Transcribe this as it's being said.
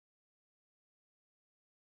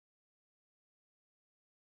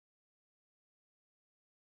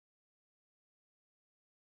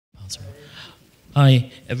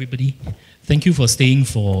Hi, everybody. Thank you for staying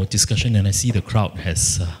for discussion, and I see the crowd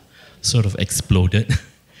has sort of exploded.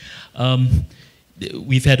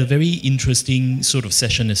 We've had a very interesting sort of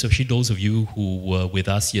session, especially those of you who were with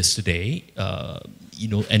us yesterday.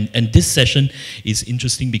 And this session is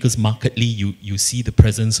interesting because markedly you see the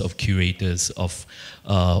presence of curators, of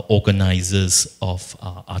organizers, of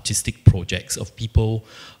artistic projects, of people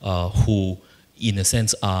who, in a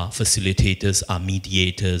sense, are facilitators, are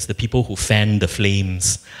mediators, the people who fan the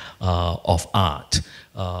flames of art.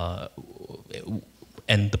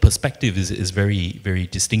 And the perspective is very, very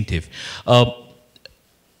distinctive.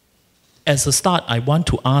 As a start, I want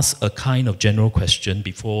to ask a kind of general question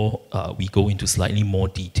before we go into slightly more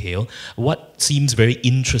detail. What seems very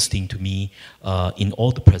interesting to me in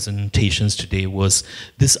all the presentations today was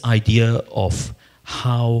this idea of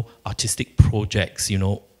how artistic projects,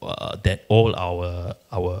 that all our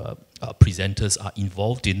presenters are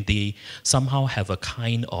involved in, they somehow have a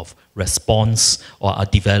kind of response or are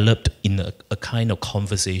developed in a kind of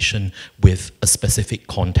conversation with a specific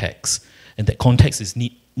context. And that context is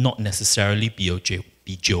not necessarily be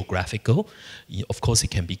geographical. Of course, it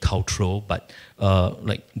can be cultural, but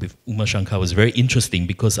like with Umashankar, was very interesting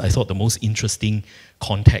because I thought the most interesting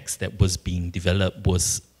context that was being developed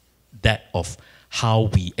was that of how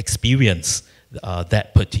we experience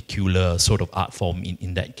that particular sort of art form.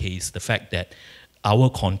 In that case, the fact that our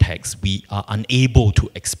context, we are unable to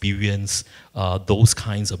experience those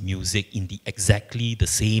kinds of music in exactly the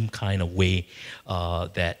same kind of way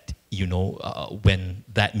that when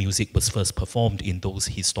that music was first performed in those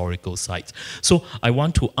historical sites. So I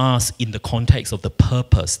want to ask, in the context of the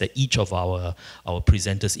purpose that each of our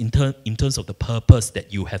presenters, in terms of the purpose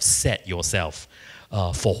that you have set yourself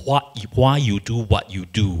for why you do what you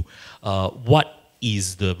do, what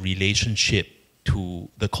is the relationship to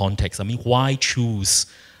the context? I mean, why choose,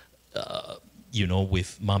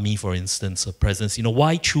 with Mami, for instance, a presence,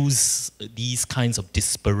 why choose these kinds of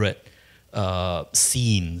disparate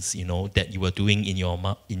scenes, that you are doing in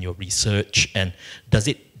your research, and does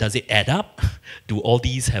it add up? Do all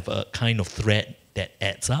these have a kind of thread that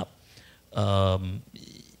adds up?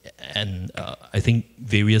 I think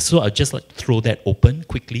various. So I'd just like to throw that open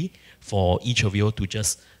quickly for each of you to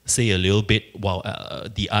just say a little bit while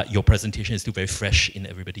your presentation is still very fresh in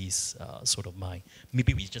everybody's sort of mind.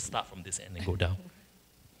 Maybe we just start from this end and go down.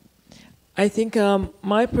 I think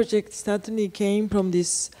my project certainly came from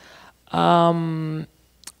this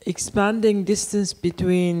expanding distance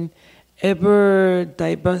between ever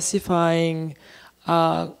diversifying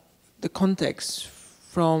the context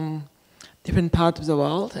from different parts of the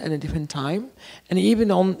world at a different time, and even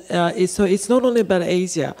on so it's not only about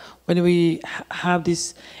Asia. When we have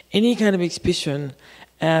this any kind of exhibition,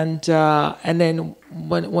 and then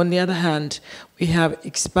on the other hand, we have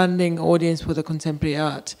expanding audience for the contemporary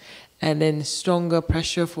art, and then stronger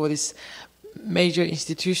pressure for these major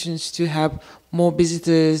institutions to have more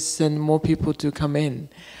visitors and more people to come in.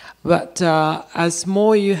 But as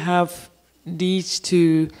more you have these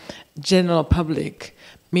to general public,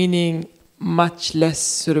 meaning much less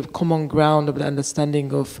sort of common ground of the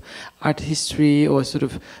understanding of art history or sort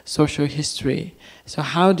of social history. So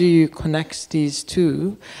how do you connect these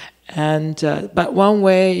two? And but one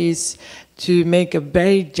way is to make a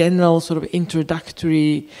very general sort of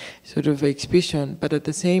introductory sort of exhibition, but at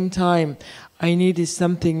the same time, I needed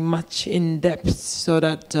something much in depth so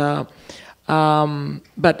that,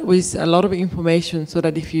 but with a lot of information so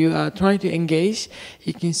that if you are trying to engage,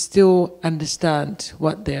 you can still understand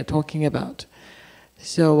what they are talking about.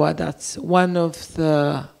 So that's one of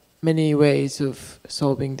the many ways of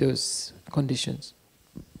solving those conditions.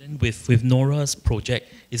 Then with Nora's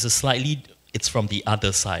project, it's from the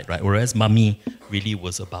other side, right? Whereas Mami really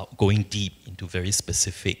was about going deep into very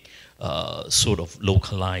specific sort of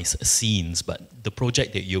localized scenes, but the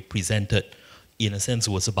project that you presented, in a sense,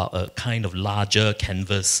 was about a kind of larger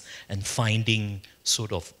canvas and finding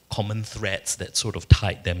sort of common threads that sort of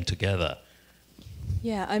tied them together.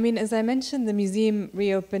 Yeah, I mean, as I mentioned, the museum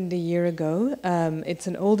reopened a year ago. It's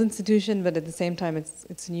an old institution, but at the same time,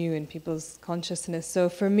 it's new in people's consciousness. So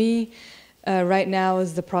for me, right now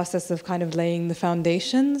is the process of kind of laying the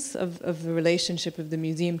foundations of the relationship of the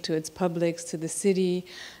museum to its publics, to the city,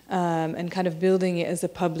 and kind of building it as a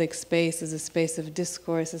public space, as a space of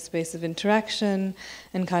discourse, a space of interaction,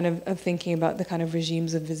 and kind of thinking about the kind of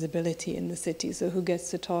regimes of visibility in the city. So who gets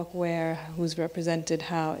to talk where, who's represented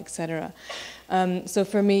how, etc. So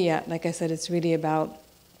for me, yeah, like I said, it's really about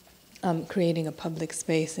creating a public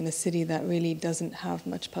space in a city that really doesn't have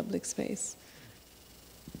much public space.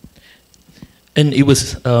 And it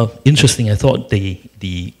was interesting. I thought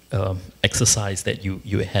the exercise that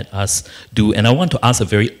you had us do, and I want to ask a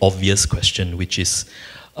very obvious question, which is,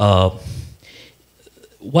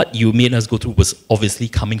 what you made us go through was obviously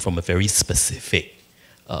coming from a very specific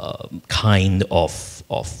kind of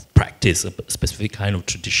practice, a specific kind of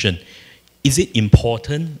tradition. Is it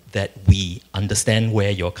important that we understand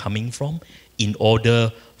where you're coming from in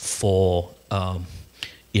order for,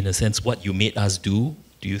 in a sense, what you made us do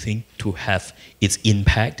you think, to have its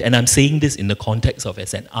impact? And I'm saying this in the context of,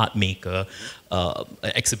 as an art maker, an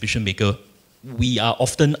exhibition maker, we are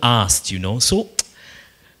often asked, so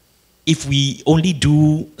if we only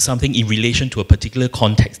do something in relation to a particular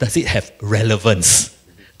context, does it have relevance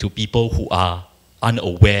to people who are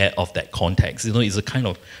unaware of that context? It's a kind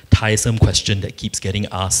of tiresome question that keeps getting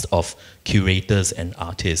asked of curators and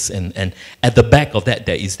artists. And at the back of that,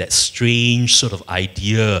 there is that strange sort of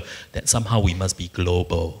idea that somehow we must be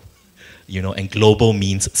global, and global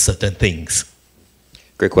means certain things.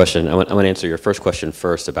 Great question. I want to answer your first question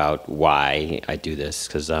first about why I do this,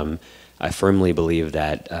 because I firmly believe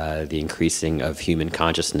that the increasing of human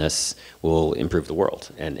consciousness will improve the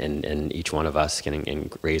world, and each one of us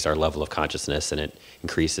can raise our level of consciousness, and it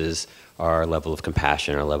increases our level of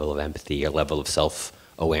compassion, our level of empathy, our level of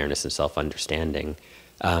self-awareness and self-understanding.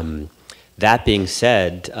 That being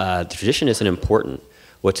said, the tradition isn't important.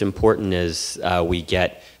 What's important is we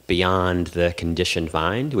get beyond the conditioned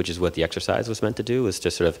mind, which is what the exercise was meant to do, is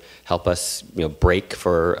to sort of help us, break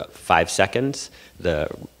for 5 seconds the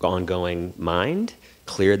ongoing mind,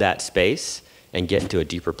 clear that space, and get into a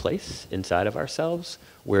deeper place inside of ourselves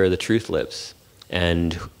where the truth lives.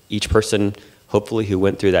 And each person, hopefully, who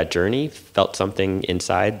went through that journey felt something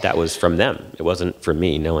inside that was from them. It wasn't from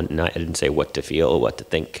me. I didn't say what to feel, what to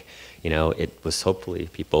think. It was hopefully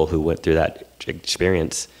people who went through that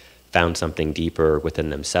experience found something deeper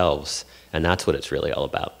within themselves. And that's what it's really all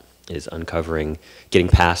about, is uncovering, getting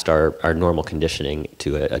past our normal conditioning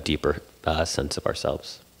to a deeper sense of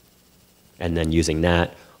ourselves. And then using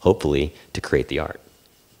that, hopefully, to create the art.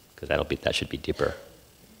 Because that should be deeper.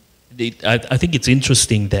 I think it's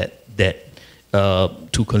interesting that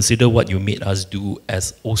to consider what you made us do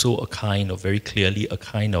as also a kind of, very clearly, a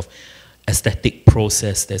kind of aesthetic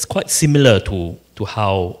process that's quite similar to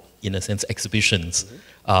how, in a sense, exhibitions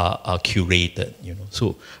are curated.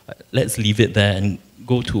 So let's leave it there and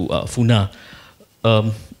go to Funa.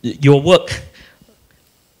 Your work,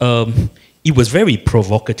 it was very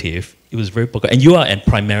provocative. It was very provocative, and you are,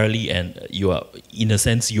 you are, in a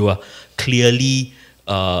sense, you are clearly,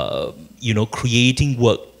 creating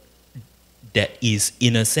work that is,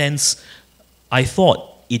 in a sense, I thought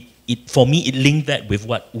for me, it linked that with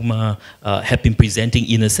what Uma had been presenting.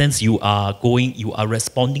 In a sense, you are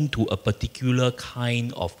responding to a particular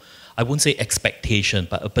kind of, I won't say expectation,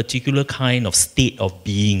 but a particular kind of state of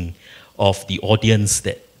being of the audience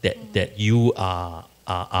that you are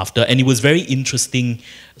after. And it was very interesting,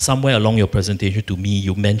 somewhere along your presentation to me,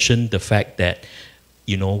 you mentioned the fact that,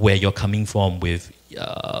 where you're coming from with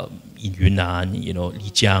in Yunnan,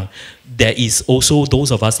 Lijiang, there is also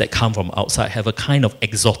those of us that come from outside have a kind of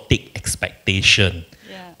exotic expectation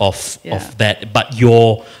of that. But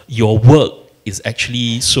your work is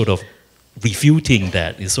actually sort of refuting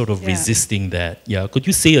that, is sort of resisting that. Yeah, could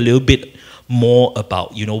you say a little bit more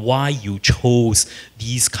about why you chose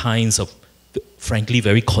these kinds of, frankly,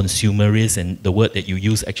 very consumerist, and the word that you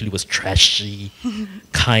used actually was trashy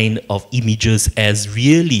kind of images as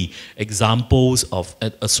really examples of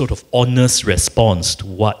a sort of honest response to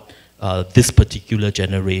what this particular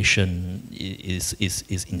generation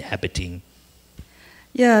is inhabiting?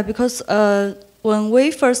 Yeah, because when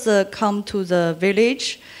we first come to the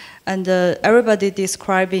village, and everybody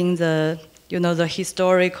describing the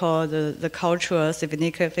historical, the cultural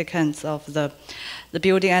significance of the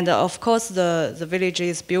building, and of course the village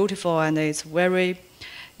is beautiful, and it's very,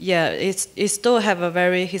 it still have a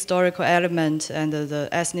very historical element and the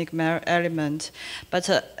ethnic element. But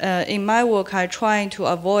in my work, I try to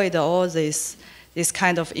avoid all this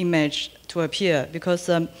kind of image to appear, because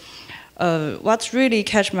what really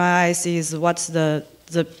catch my eyes is what the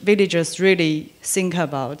villagers really think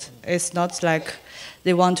about. It's not like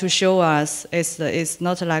they want to show us. It's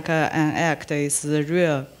not like an act. It's the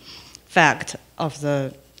real fact of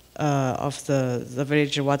the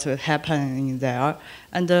village, what's happening there.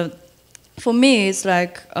 And for me, it's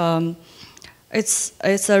like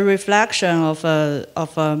it's a reflection of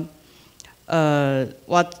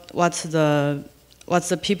what's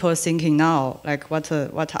the people thinking now, like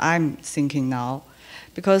what I'm thinking now,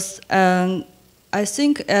 because I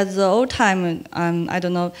think at the old time, I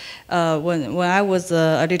don't know, when I was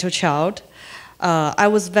a little child, I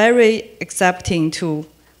was very accepting to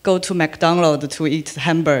go to McDonald's to eat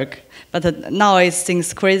hamburger. But now it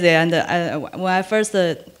seems crazy. And when I first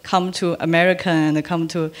come to America and come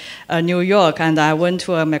to New York, and I went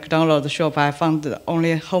to a McDonald's shop, I found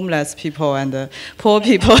only homeless people and poor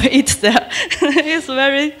people eat there. It's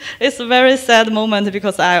a very sad moment,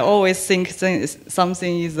 because I always think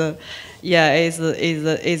something is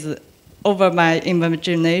over my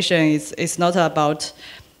imagination. It's not about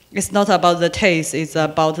the taste. It's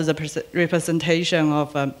about the representation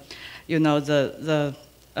of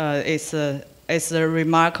it's a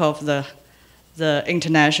remark of the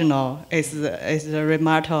international. It's a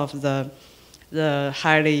remark of the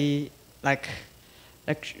highly like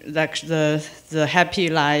the happy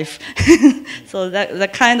life. So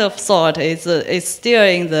that kind of thought is still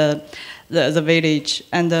in the village,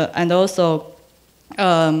 and also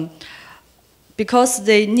because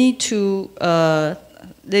they need to live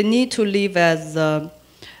as they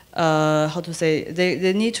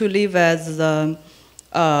need to live as the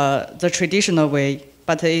traditional way,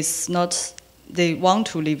 but it's not. They want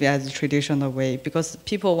to live as the traditional way because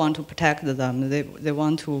people want to protect them. They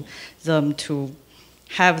want them to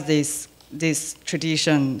have this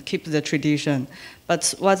tradition, keep the tradition.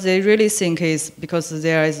 But what they really think is because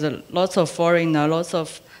there is lots of foreigner, lots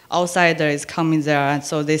of outsiders coming there, and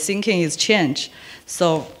so their thinking is changed.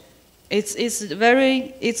 So it's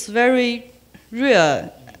very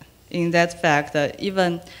real in that fact that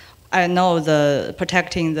even I know the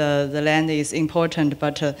protecting the land is important,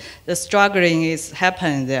 but the struggling is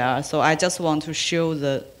happening there. So I just want to show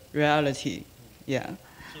the reality. Yeah.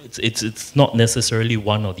 So it's not necessarily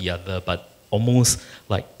one or the other, but almost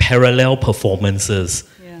like parallel performances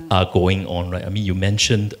are going on, right? I mean, you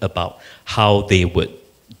mentioned about how they would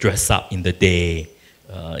dress up in the day,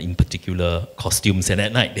 in particular costumes, and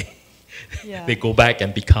at night they go back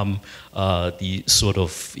and become the sort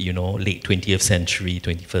of, late 20th century,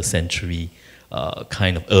 21st century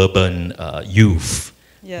kind of urban youth.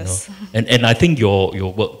 Yes. And I think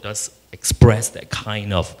your work does express that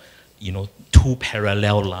kind of, two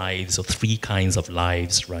parallel lives or three kinds of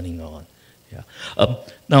lives running on. Yeah.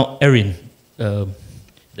 Now, Erin, I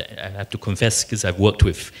have to confess because I've worked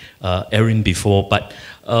with Erin before, but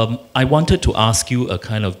I wanted to ask you a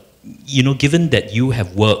kind of, given that you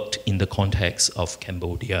have worked in the context of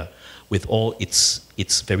Cambodia with all its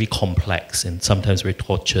very complex and sometimes very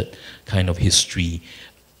tortured kind of history,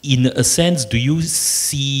 in a sense, do you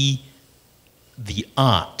see the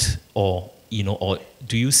art or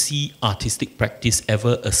do you see artistic practice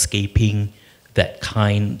ever escaping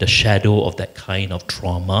the shadow of that kind of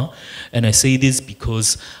trauma? And I say this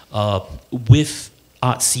because with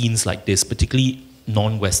art scenes like this, particularly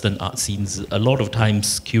non-Western art scenes, a lot of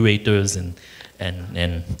times curators and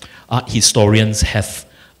art historians have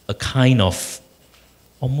a kind of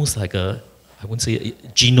almost like I wouldn't say a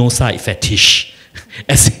genocide fetish,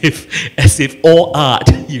 as if all art,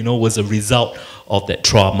 was a result of that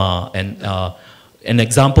trauma. And an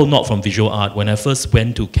example not from visual art, when I first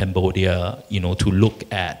went to Cambodia, to look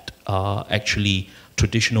at actually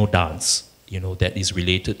traditional dance, that is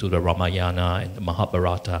related to the Ramayana and the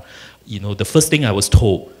Mahabharata, the first thing I was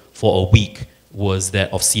told for a week was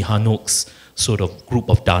that of Sihanouk's sort of group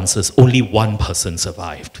of dancers, only one person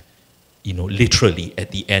survived, literally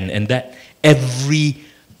at the end. And that every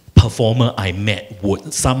performer I met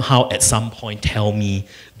would somehow at some point tell me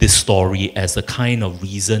this story as a kind of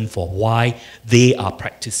reason for why they are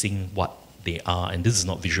practicing what they are. And this is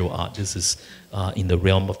not visual art, this is in the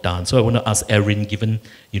realm of dance. So I want to ask Erin, given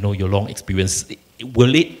your long experience,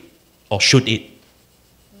 will it or should it?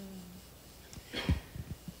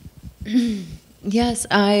 Yes,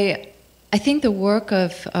 I think the work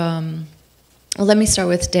of well, let me start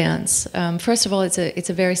with dance. First of all, it's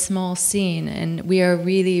a very small scene, and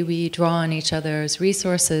we draw on each other's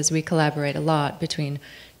resources. We collaborate a lot between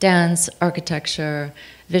dance, architecture,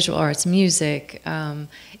 visual arts, music.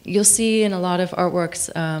 You'll see in a lot of artworks,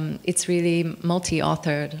 it's really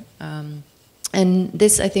multi-authored. And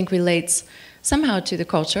this, I think, relates somehow to the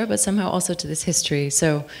culture, but somehow also to this history.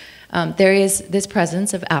 So there is this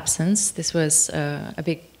presence of absence. This was a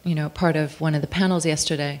big part of one of the panels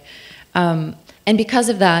yesterday. And because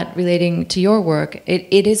of that, relating to your work,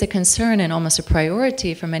 it is a concern and almost a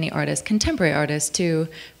priority for many artists, contemporary artists, to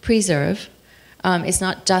preserve. It's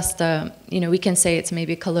not just we can say it's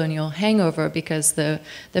maybe a colonial hangover because the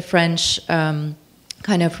French kind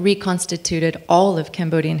of reconstituted all of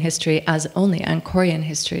Cambodian history as only Angkorian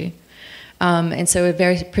history. And so a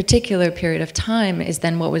very particular period of time is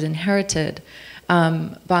then what was inherited.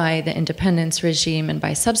 by the independence regime and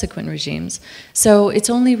by subsequent regimes. So it's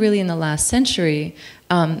only really in the last century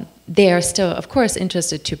they are still, of course,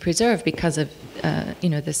 interested to preserve because of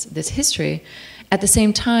this history. At the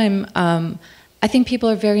same time, I think people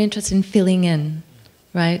are very interested in filling in.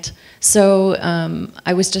 Right. So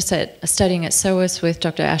I was just studying at SOAS with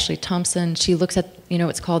Dr. Ashley Thompson. She looks at,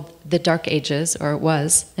 it's called the Dark Ages, or it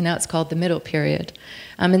was, and now it's called the Middle Period.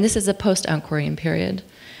 And this is a post-Angkorian period.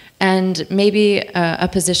 And maybe a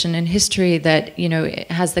position in history that,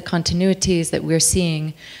 has the continuities that we're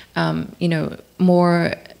seeing,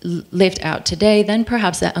 more lived out today than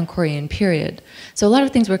perhaps that Angkorian period. So a lot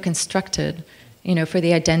of things were constructed for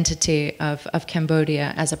the identity of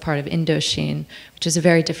Cambodia as a part of Indochine, which is a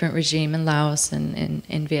very different regime in Laos and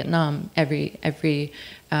in Vietnam. Every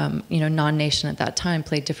non-nation at that time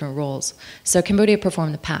played different roles. So Cambodia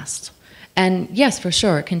performed the past. And yes, for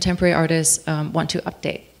sure, contemporary artists want to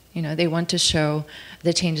update. They want to show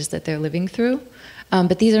the changes that they're living through.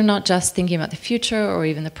 But these are not just thinking about the future or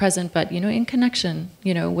even the present, but in connection,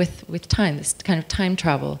 with time, this kind of time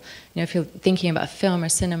travel. If you're thinking about film or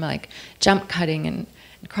cinema, like jump cutting and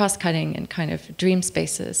cross cutting and kind of dream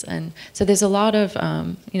spaces, and so there's a lot of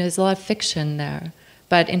there's a lot of fiction there.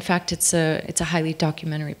 But in fact, it's a highly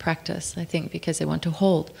documentary practice, I think, because they want to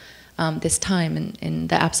hold this time in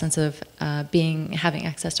the absence of having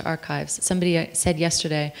access to archives. Somebody said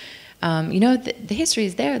yesterday, the history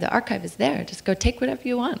is there, the archive is there, just go take whatever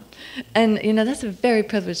you want. And, that's a very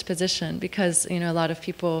privileged position because, a lot of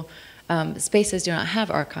people, spaces do not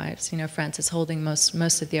have archives. France is holding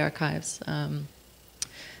most of the archives.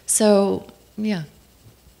 So, yeah.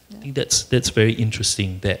 I think that's very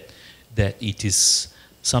interesting that it is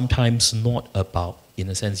sometimes not about, in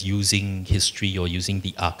a sense, using history or using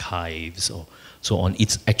the archives or so on.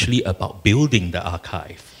 It's actually about building the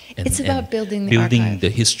archive. It's about building the archive. The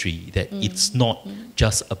history, that it's not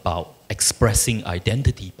just about expressing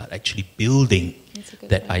identity, but actually building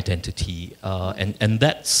that identity. And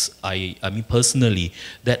that's, I mean, personally,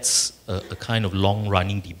 that's a kind of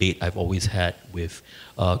long-running debate I've always had with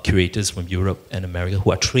curators from Europe and America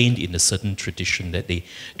who are trained in a certain tradition that they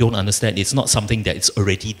don't understand. It's not something that is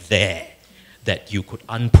already there, that you could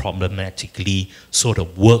unproblematically sort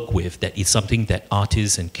of work with, that is something that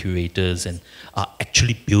artists and curators are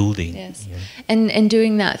actually building. Yes, and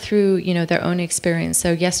doing that through their own experience.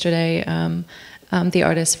 So yesterday, the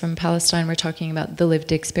artists from Palestine were talking about the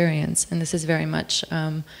lived experience, and this is very much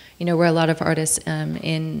where a lot of artists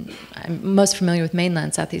I'm most familiar with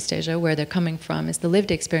mainland Southeast Asia, where they're coming from, is the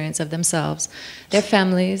lived experience of themselves, their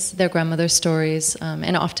families, their grandmother's stories,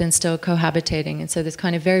 and often still cohabitating. And so this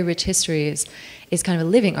kind of very rich history is kind of a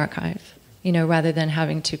living archive, rather than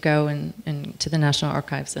having to go and to the National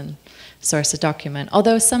Archives and source a document.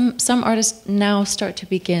 Although some artists now start to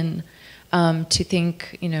begin to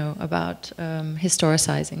think, about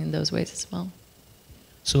historicizing in those ways as well.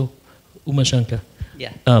 So, Umashankar,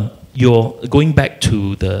 yeah. You're going back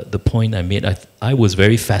to the point I made. I was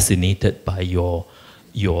very fascinated by your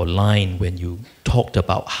line when you talked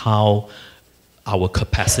about how our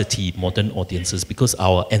capacity, modern audiences, because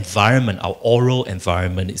our environment, our oral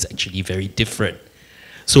environment is actually very different.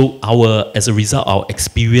 So as a result, our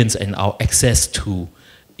experience and our access to,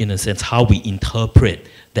 in a sense, how we interpret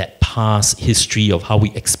that past history of how we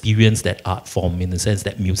experience that art form, in a sense,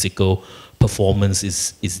 that musical performance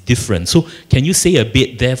is different. So can you say a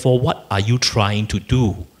bit, therefore, what are you trying to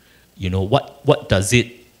do? What does it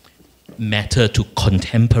matter to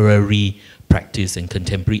contemporary practice and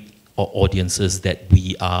contemporary audiences that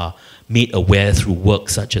we are made aware through work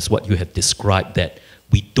such as what you have described, that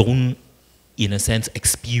we don't, in a sense,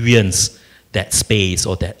 experience that space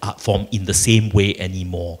or that art form in the same way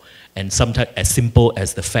anymore? And sometimes as simple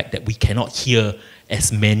as the fact that we cannot hear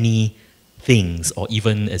as many things, or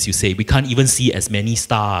even, as you say, we can't even see as many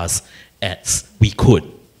stars as we could,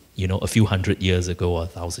 a few hundred years ago or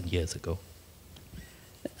 1,000 years ago.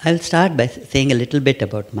 I'll start by saying a little bit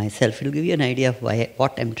about myself. It'll give you an idea of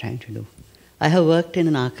what I'm trying to do. I have worked in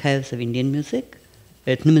an archives of Indian music,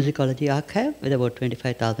 ethnomusicology archive, with about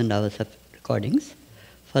 25,000 hours of recordings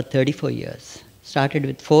for 34 years. Started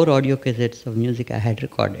with 4 audio cassettes of music I had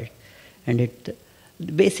recorded. And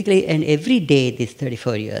basically, and every day these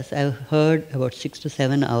 34 years, I've heard about 6 to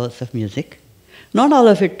 7 hours of music. Not all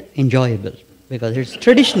of it enjoyable, because it's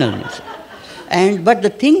traditional music. But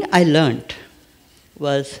the thing I learned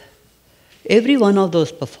was every one of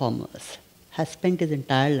those performers has spent his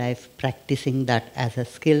entire life practicing that as a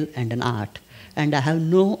skill and an art. And I have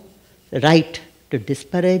no right to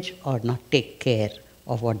disparage or not take care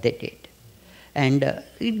of what they did. And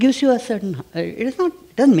it gives you a certain, it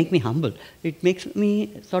doesn't make me humble. It makes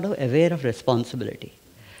me sort of aware of responsibility.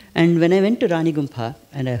 And when I went to Rani Gumpha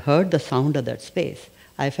and I heard the sound of that space,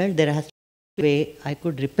 I felt there has to be a way I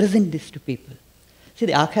could represent this to people. See,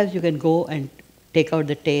 the archives, you can go and take out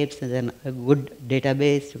the tapes and then a good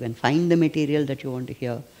database, you can find the material that you want to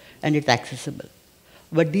hear, and it's accessible.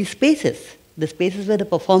 But these spaces, the spaces where the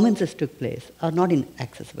performances took place, are not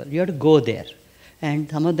inaccessible. You have to go there. And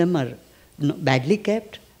some of them are badly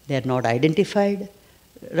kept, they are not identified.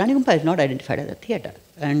 Rani Gumpha is not identified as a theatre.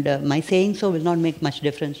 And my saying so will not make much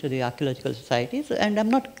difference to the archaeological societies, and I'm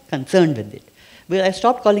not concerned with it. But I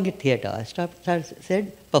stopped calling it theatre. I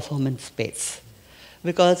said performance space.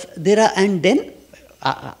 Because there are, and then,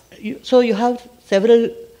 so you have several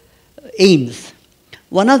aims.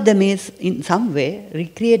 One of them is, in some way,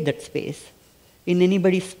 recreate that space in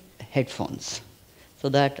anybody's headphones. So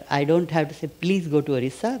that I don't have to say, please go to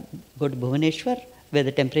Orissa, go to Bhubaneswar, where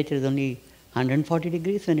the temperature is only 140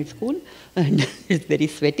 degrees when it's cool, and it's very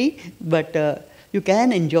sweaty, but you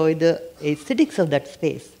can enjoy the aesthetics of that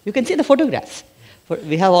space. You can see the photographs.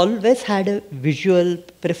 We have always had a visual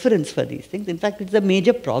preference for these things. In fact, it's a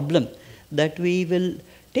major problem that we will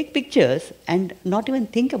take pictures and not even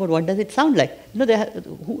think about what does it sound like. You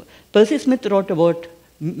know, Percy Smith wrote about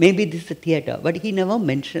maybe this is a theatre, but he never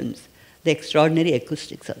mentions the extraordinary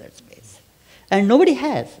acoustics of that space. And nobody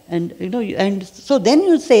has. And, you know, and so then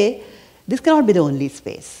you say, this cannot be the only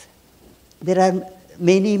space. There are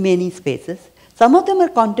many, many spaces. Some of them are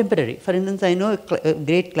contemporary. For instance, I know a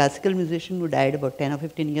great classical musician who died about 10 or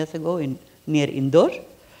 15 years ago near Indore,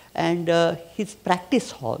 and his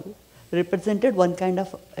practice hall represented one kind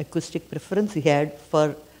of acoustic preference he had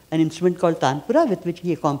for an instrument called tanpura, with which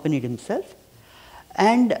he accompanied himself.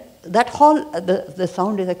 And that hall, the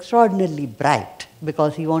sound is extraordinarily bright,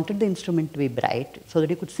 because he wanted the instrument to be bright so that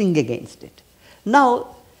he could sing against it.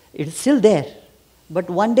 Now, it is still there. But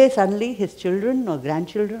one day suddenly his children or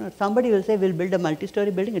grandchildren or somebody will say, we'll build a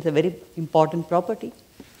multi-story building, it's a very important property.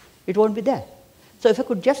 It won't be there. So if I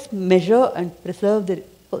could just measure and preserve the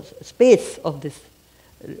space of this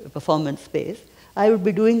performance space, I would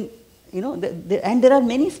be doing, you know, and there are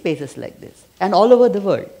many spaces like this, and all over the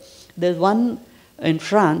world. There's one in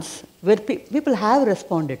France where people have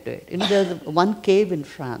responded to it. You know, there's one cave in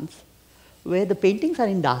France where the paintings are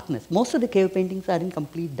in darkness. Most of the cave paintings are in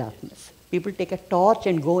complete darkness. People take a torch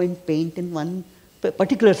and go and paint in one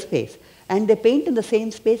particular space. And they paint in the same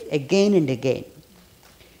space again and again.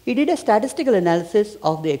 He did a statistical analysis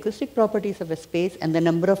of the acoustic properties of a space and the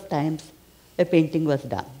number of times a painting was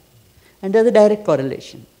done. And there's a direct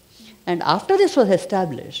correlation. And after this was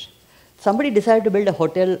established, somebody decided to build a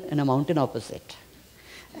hotel in a mountain opposite.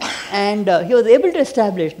 And he was able to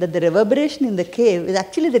establish that the reverberation in the cave is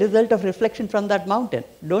actually the result of reflection from that mountain.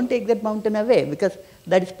 Don't take that mountain away, because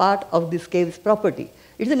that is part of this cave's property.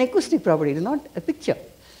 It's an acoustic property, it's not a picture.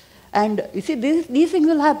 And you see, these things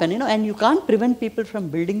will happen, you know, and you can't prevent people from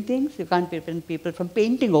building things, you can't prevent people from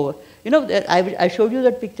painting over. You know, I showed you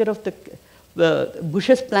that picture of the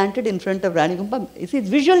bushes planted in front of Rani Gumpha. You see, it's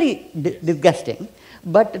visually disgusting,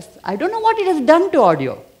 but I don't know what it has done to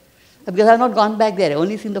audio. Because I have not gone back there, I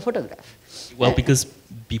only seen the photograph. Well,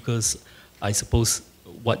 because I suppose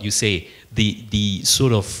what you say, the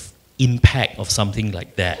sort of impact of something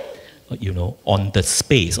like that, you know, on the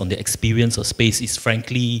space, on the experience of space is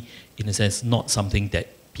frankly, in a sense, not something that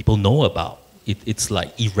people know about. It's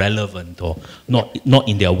like irrelevant or not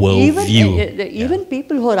in their worldview. Even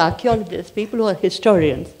people who are archaeologists, people who are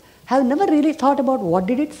historians, have never really thought about what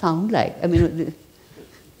did it sound like. I mean,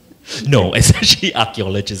 no, especially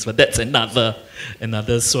archaeologists, but that's another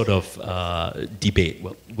sort of debate.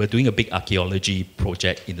 Well, we're doing a big archaeology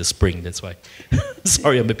project in the spring, that's why.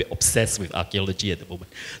 Sorry, I'm a bit obsessed with archaeology at the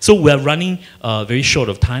moment. So we're running very short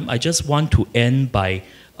of time. I just want to end by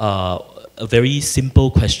a very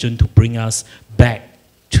simple question to bring us back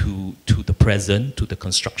to the present, to the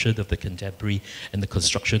construction of the contemporary and the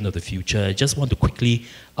construction of the future. I just want to quickly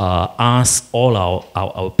ask all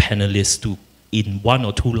our panelists to, in one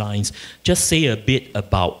or two lines, just say a bit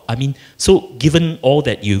about, I mean, so given all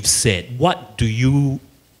that you've said, what do you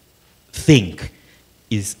think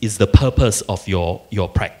is the purpose of your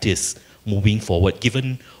practice moving forward,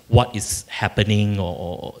 given what is happening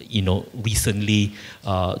or you know, recently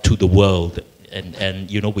to the world? And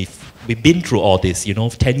you know, we've been through all this. You know,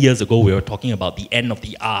 10 years ago we were talking about the end of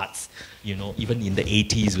the arts. You know, even in the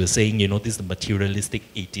 80s, we were saying, you know, this is the materialistic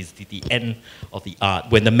 80s, the end of the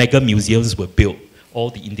art. When the mega museums were built,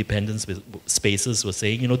 all the independent spaces were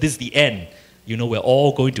saying, you know, this is the end. You know, we're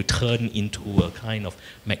all going to turn into a kind of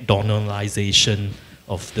McDonaldization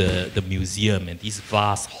of the museum and these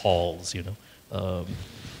vast halls, you know.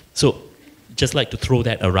 So just like to throw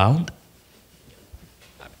that around.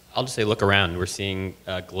 I'll just say look around. We're seeing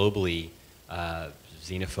globally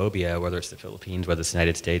xenophobia, whether it's the Philippines, whether it's the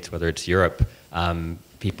United States, whether it's Europe,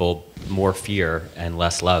 people more fear and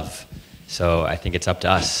less love. So I think it's up to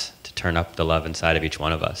us to turn up the love inside of each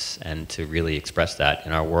one of us and to really express that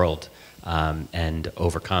in our world and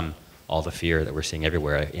overcome all the fear that we're seeing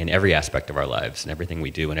everywhere in every aspect of our lives and everything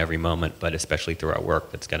we do in every moment, but especially through our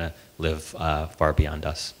work that's going to live far beyond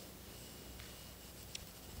us.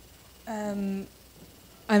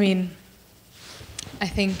 I mean, I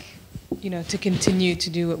think, you know, to continue to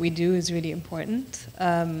do what we do is really important.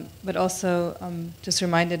 But also, I'm just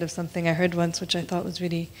reminded of something I heard once, which I thought was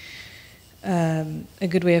really a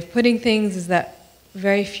good way of putting things, is that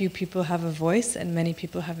very few people have a voice and many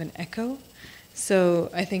people have an echo. So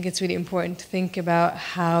I think it's really important to think about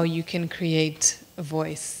how you can create a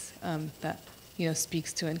voice that, you know,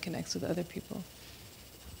 speaks to and connects with other people.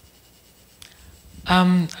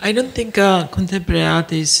 I don't think contemporary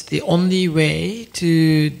art is the only way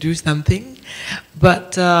to do something,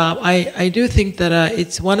 but I do think that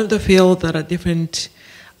it's one of the fields that are different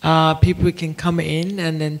people can come in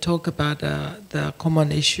and then talk about the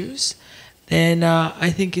common issues. Then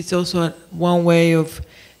I think it's also one way of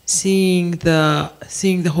seeing the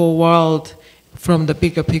whole world from the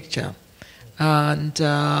bigger picture, and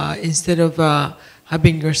instead of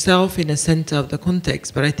having yourself in the center of the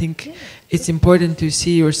context. But I think it's important to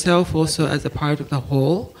see yourself also as a part of the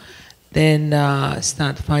whole, then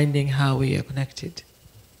start finding how we are connected.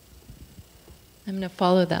 I'm going to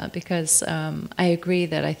follow that because I agree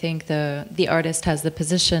that I think the artist has the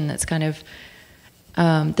position that's kind of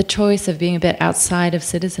the choice of being a bit outside of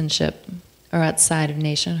citizenship or outside of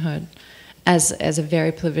nationhood as a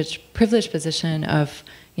very privileged position of,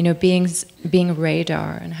 you know, being a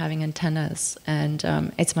radar and having antennas, and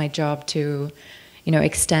it's my job to, you know,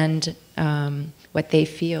 extend what they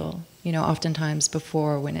feel, you know, oftentimes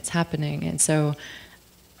before when it's happening. And so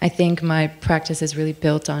I think my practice is really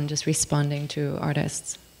built on just responding to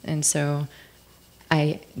artists, and so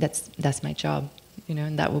that's my job, you know,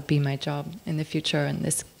 and that will be my job in the future,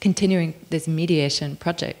 and continuing this mediation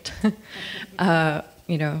project,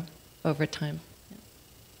 you know, over time.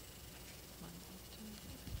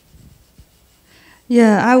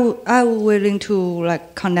 Yeah, I'm willing to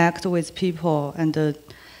like connect with people, and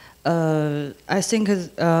I think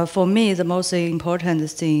for me the most important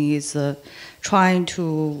thing is trying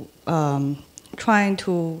to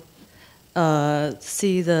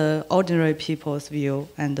see the ordinary people's view,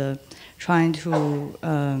 and trying to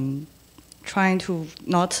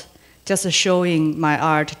not just showing my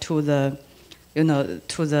art to the, you know,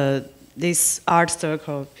 to this art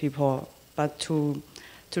circle people, but to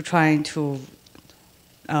trying to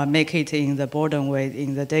make it in the modern way,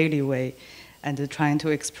 in the daily way, and trying to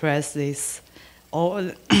express this,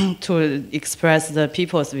 or to express the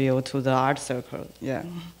people's view to the art circle. Yeah.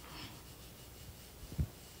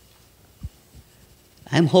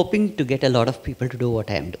 I'm hoping to get a lot of people to do what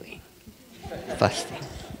I'm doing. First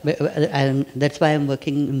thing. That's why I'm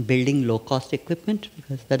working in building low-cost equipment,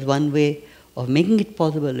 because that's one way of making it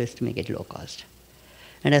possible is to make it low cost.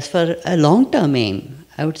 And as for a long-term aim,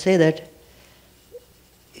 I would say that,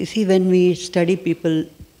 you see, when we study people,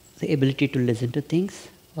 the ability to listen to things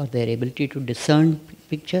or their ability to discern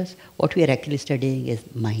pictures, what we are actually studying is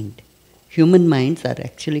mind. Human minds are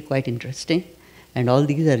actually quite interesting, and all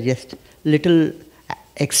these are just little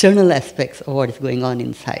external aspects of what is going on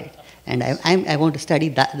inside. And I want to study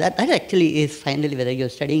that. That actually is finally, whether you're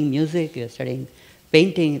studying music, you're studying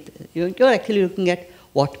painting, you're actually looking at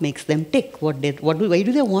what makes them tick, why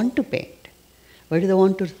do they want to paint? Why do they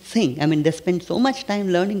want to sing? I mean, they spend so much time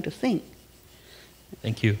learning to sing.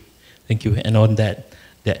 Thank you. Thank you. And on that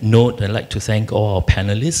note, I'd like to thank all our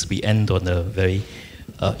panelists. We end on a very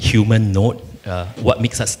human note. What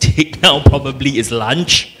makes us tick now probably is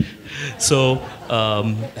lunch. So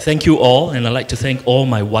thank you all, and I'd like to thank all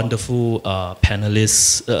my wonderful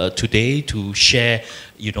panelists today to share,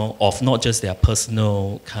 you know, of not just their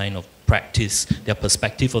personal kind of practice, their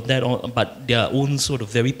perspective of that, but their own sort of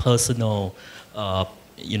very personal,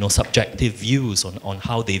 you know, subjective views on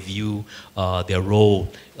how they view their role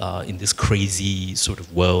in this crazy sort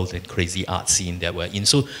of world and crazy art scene that we're in.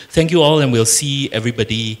 So thank you all, and we'll see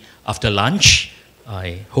everybody after lunch,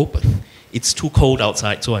 I hope. It's too cold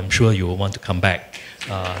outside, so I'm sure you will want to come back to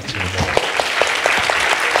the morning.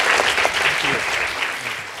 Thank you.